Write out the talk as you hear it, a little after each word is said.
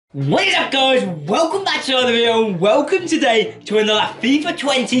What is up, guys? Welcome back to another video and welcome today to another FIFA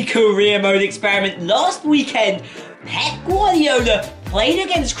 20 career mode experiment. Last weekend, Pep Guardiola played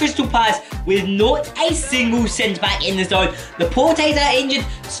against Crystal Palace with not a single centre-back in the side. The Portes are injured,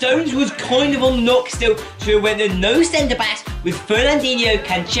 Stones was kind of on knock still, so we went with no centre-backs with Fernandinho,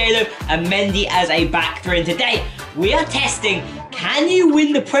 Cancelo and Mendy as a back three. And today, we are testing, can you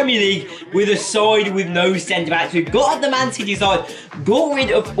win the Premier League with a side with no centre-backs? We've got up the Man City side, got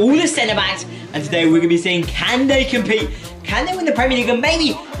rid of all the centre-backs, and today we're going to be seeing, can they compete? Can they win the Premier League? And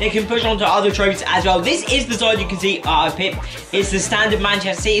maybe they can push on to other trophies as well. This is the side you can see I've picked. It's the standard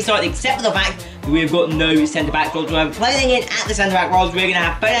Manchester City side, except for the fact that we've got no centre-back roles. We're playing in at the centre-back roles. We're going to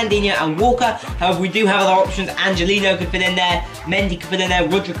have Fernandinho and Walker. However, we do have other options. Angelino could fit in there. Mendy could fit in there.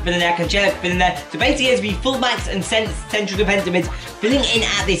 Rodri could fit in there. Cancelo could fit in there. So basically, it's going to be full-backs and central defensive mids filling in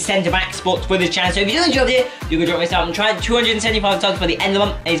at the centre-back spots for this channel. So if you do enjoy the video, you can drop this out and try it 275 times by the end of the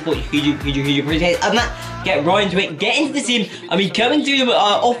month. Any support, huge appreciate it. Other than that, get right into it. Get into the sim. I'll be coming through them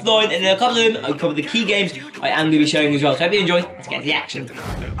offline, and then a couple of them, I'll cover the key games I am going to be showing as well. So I hope you enjoy. Let's get to the action.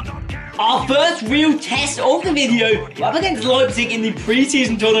 Our first real test of the video, we're up against Leipzig in the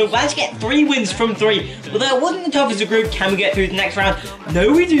pre-season tournament. We managed to get 3 wins from 3. Although it wasn't the toughest of group, can we get through to the next round?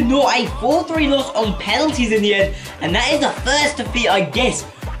 No, we do not. A 4-3 loss on penalties in the end. And that is the first defeat, I guess,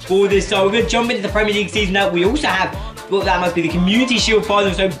 for this. So we're going to jump into the Premier League season now. We also have, well, that must be the Community Shield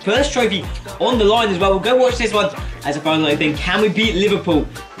final. So first trophy on the line as well. We'll go watch this one as a final thing. Can we beat Liverpool?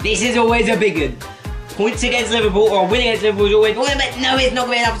 This is always a big one. Points against Liverpool or winning against Liverpool is always, well, but no, it's not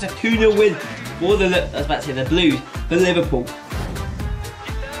going to be enough. It's a 2-0 win for the, I was about to say the Blues, for Liverpool.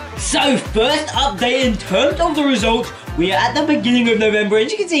 So, first update in terms of the results, we are at the beginning of November.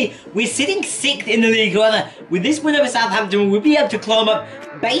 As you can see, we're sitting 6th in the league. However, with this win over Southampton, we'll be able to climb up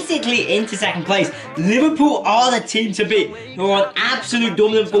basically into 2nd place. Liverpool are the team to beat. Who are on absolute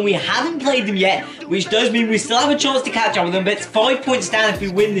dominant form. We haven't played them yet, which does mean we still have a chance to catch up with them, but it's 5 points down if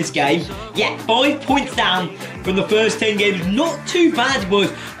we win this game. Yeah, 5 points down from the first 10 games. Not too bad,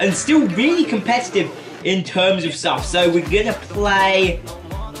 boys, and still really competitive in terms of stuff. So we're going to play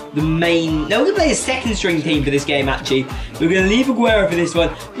the main... No, we're going to play the second string team for this game, actually. We're going to leave Aguero for this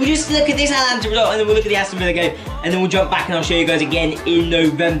one. We'll just look at this Atlanta result, and then we'll look at the Aston Villa game, and then we'll jump back and I'll show you guys again in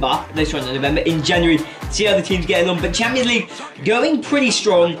November. No, sorry, not November, in January. See how the team's getting on. But Champions League, going pretty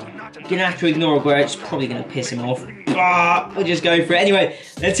strong. Gonna have to ignore Aguero. It's probably going to piss him off. But we'll just go for it. Anyway,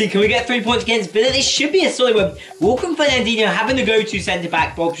 let's see. Can we get 3 points against Villa? This should be a solid one. Walker and Fernandinho having the go-to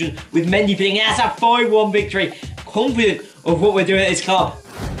centre-back option with Mendy fitting in. That's a 5-1 victory. Confident of what we're doing at this club.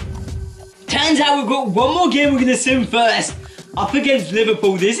 Turns out we've got one more game we're going to sim first. Up against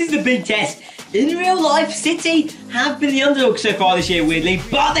Liverpool. This is the big test. In real life, City have been the underdog so far this year, weirdly.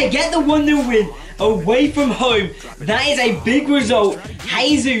 But they get the 1-0 win away from home. That is a big result.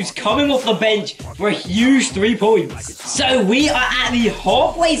 Jesus coming off the bench for a huge 3 points. So we are at the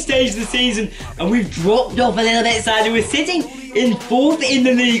halfway stage of the season, and we've dropped off a little bit sadly. We're sitting in 4th in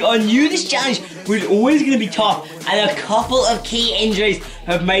the league. I knew this challenge was always going to be tough, and a couple of key injuries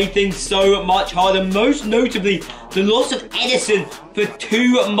have made things so much harder. Most notably, the loss of Edison for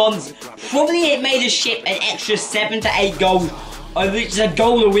 2 months. Probably it made us ship an extra 7 to 8 goals. Which is a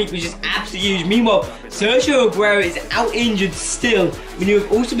goal a week, which is absolutely huge. Meanwhile, Sergio Aguero is out injured still. When you have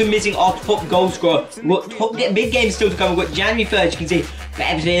also been missing our top goal scorer. We've got top big games still to come. We've got January 3rd, you can see. For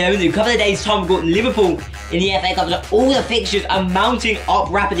episode 11, in a couple of days' time, we've got Liverpool in the FA Cup. So all the fixtures are mounting up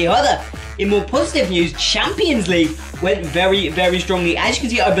rapidly. However, in more positive news, Champions League went very strongly. As you can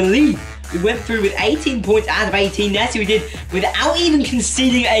see, I believe we went through with 18 points out of 18. That's what we did without even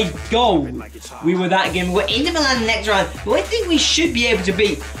conceding a goal. We were that game. We're into Milan in the next round, but I think we should be able to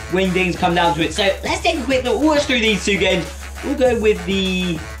beat when things come down to it. So let's take a quick look. We'll watch through these 2 games. We'll go with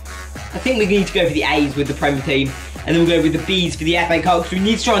the... I think we need to go for the A's with the Premier team, and then we'll go with the B's for the FA Cup, because we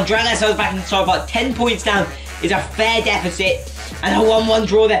need to try and drag ourselves back into the top. But 10 points down is a fair deficit, and a 1-1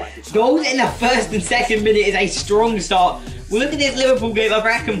 draw there. Goals in the 1st and 2nd minute is a strong start. We'll look at this Liverpool game. I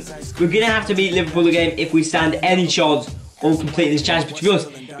reckon we're going to have to beat Liverpool again if we stand any chance of completing this challenge. But to be honest,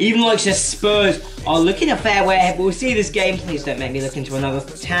 even like the Spurs are looking a fair way ahead. But we'll see this game. Please don't make me look into another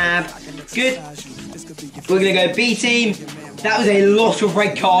tab. Good. We're going to go B team. That was a lot of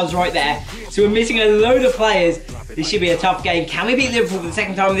red cards right there. So we're missing a load of players. This should be a tough game. Can we beat Liverpool for the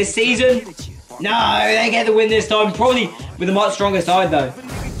 2nd time this season? No, they get the win this time. Probably with a much stronger side though.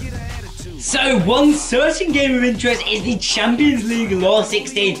 So, one certain game of interest is the Champions League last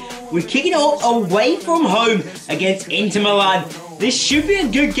 16. We're kicking off away from home against Inter Milan. This should be a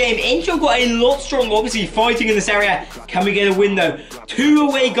good game. Inter got a lot stronger, obviously fighting in this area. Can we get a win though? 2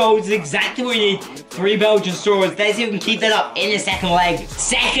 away goals is exactly what we need. 3 Belgian scorers. Let's see if we can keep that up in the second leg.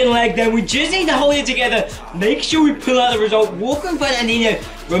 Second leg then, we just need to hold it together. Make sure we pull out the result. Walker and Fernandinho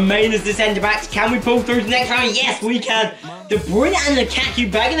remain as the centre backs. Can we pull through to the next round? Yes, we can. De Bruyne and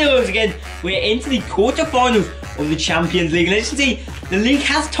Lukaku back in the goals again. We're into the quarterfinals of the Champions League. And as you can see, the league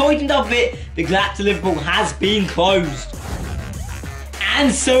has tightened up a bit. The gap to Liverpool has been closed.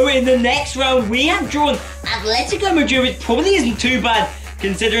 And so in the next round, we have drawn Atletico Madrid, which probably isn't too bad,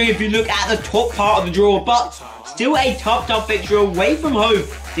 considering if you look at the top part of the draw, but still a tough fixture away from home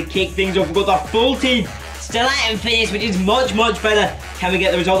to kick things off. We've got the full team still out in finish, which is much better. Can we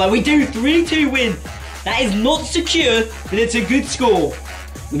get the result though? We do. 3-2 win. That is not secure, but it's a good score.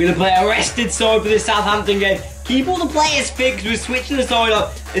 We're going to play a rested side for this Southampton game. Keep all the players fit because we're switching the side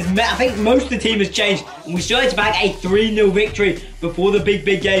up. I think most of the team has changed, and we still had to back a 3-0 victory before the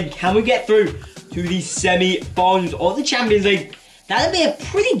big game. Can we get through to the semi-finals of the Champions League? That'll be a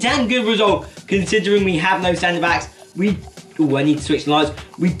pretty damn good result, considering we have no centre-backs. I need to switch the lines.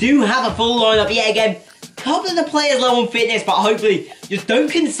 We do have a full lineup yet again. A couple of the players low on fitness, but hopefully just don't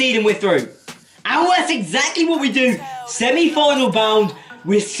concede and we're through. And that's exactly what we do. Semi-final bound.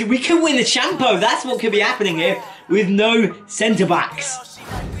 We can win the Champo. That's what could be happening here with no centre-backs.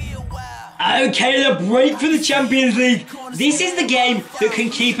 Okay, the break for the Champions League. This is the game that can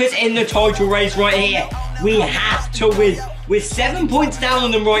keep us in the title race right here. We have to win. We're 7 points down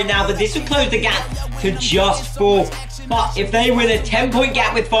on them right now, but this will close the gap to just 4. But if they win, a 10-point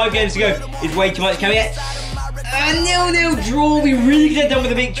gap with 5 games to go is way too much. Can we get a 0-0 draw? We really could have done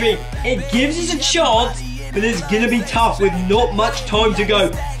with a victory. It gives us a chance, but it's going to be tough with not much time to go.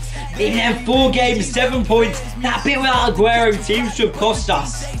 Even then, 4 games, 7 points. That bit without Aguero seems to have cost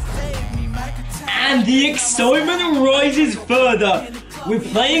us. And the excitement rises further. We're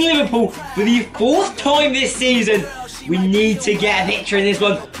playing Liverpool for the 4th time this season. We need to get a victory in this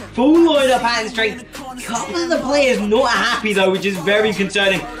one. Full lineup and strength. A couple of the players not happy though, which is very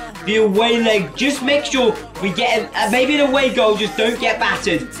concerning. The away leg, just make sure we get maybe an away goal, just don't get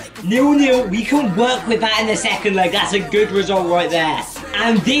battered. 0-0, we can work with that in the second leg. That's a good result right there.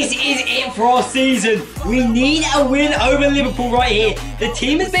 And this is it for our season. We need a win over Liverpool right here. The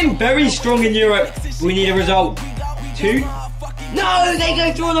team has been very strong in Europe. We need a result. 2. No, they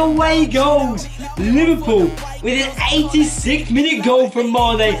go through on away goals. Liverpool, with an 86th minute goal from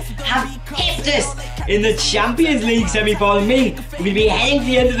Mane, have hipped us in the Champions League semi-final. Meaning we're going to be heading to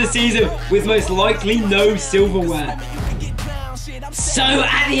the end of the season with most likely no silverware. So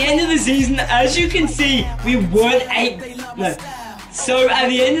at the end of the season, as you can see, we weren't able... So at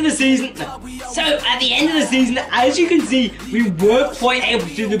the end of the season, as you can see, we weren't quite able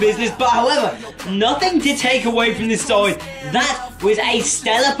to do the business. But however, nothing to take away from this side. That was a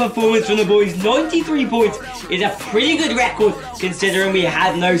stellar performance from the boys. 93 points is a pretty good record considering we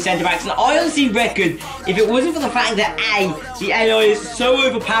had no centre-backs. And I honestly reckon if it wasn't for the fact that the AI is so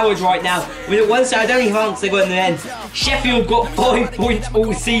overpowered right now, with it one side, I don't even think they got in the end. Sheffield got 5 points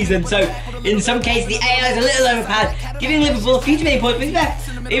all season, so in some cases the AI is a little overpowered, giving Liverpool a few too many points. But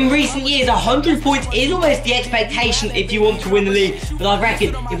in recent years, 100 points is almost the expectation if you want to win the league. But I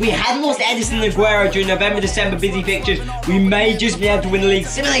reckon if we hadn't lost Edison and Aguero during November, December busy fixtures, we may just be able to win the league.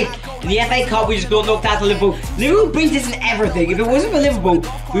 Similarly, in the FA Cup, we just got knocked out to Liverpool. Liverpool beat us in everything. If it wasn't for Liverpool,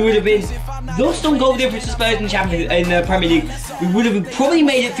 we would have been lost on goal difference to Spurs in the Premier League. We would have probably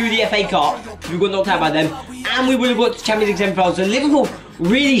made it through the FA Cup. We got knocked out by them, and we would have got to Champions League semi-finals. So Liverpool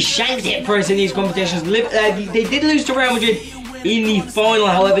really shanked it for us in these competitions. They did lose to Real Madrid in the final,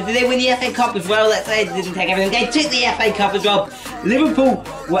 however. Did they win the FA Cup as well? Let's say they didn't take everything. They took the FA Cup as well. Liverpool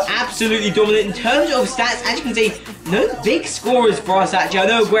were absolutely dominant in terms of stats. As you can see, no big scorers for us actually. I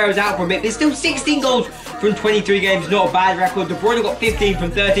know Aguero's out for a bit, but still 16 goals from 23 games. Not a bad record. De Bruyne got 15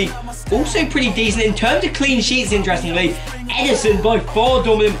 from 30. Also pretty decent. In terms of clean sheets, interestingly, Edison by far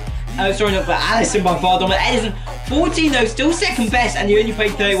dominant. Sorry, not but Alisson by far dominant. Edison 14 though, still second best, and he only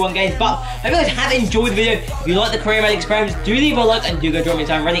played 31 games. But I hope you guys have enjoyed the video. If you like the career mode experiments, do leave a like and do go join me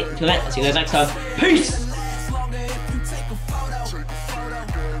time running. Until then, I'll see you guys next time. Peace!